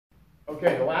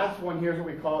Okay, the last one here is what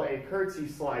we call a curtsey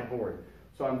slide board.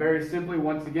 So I'm very simply,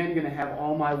 once again, going to have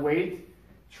all my weight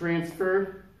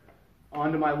transferred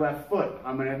onto my left foot.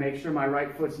 I'm going to make sure my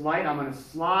right foot's light. I'm going to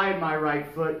slide my right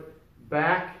foot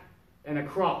back and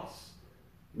across,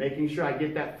 making sure I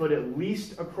get that foot at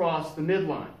least across the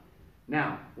midline.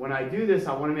 Now, when I do this,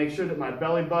 I want to make sure that my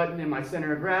belly button and my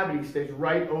center of gravity stays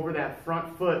right over that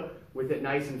front foot with it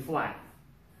nice and flat.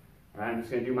 All right, I'm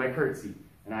just going to do my curtsey.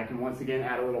 And I can once again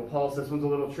add a little pulse. This one's a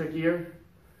little trickier,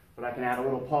 but I can add a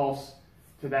little pulse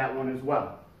to that one as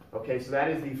well. Okay, so that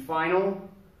is the final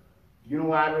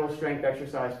unilateral strength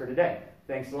exercise for today.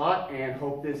 Thanks a lot, and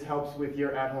hope this helps with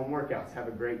your at-home workouts. Have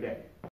a great day.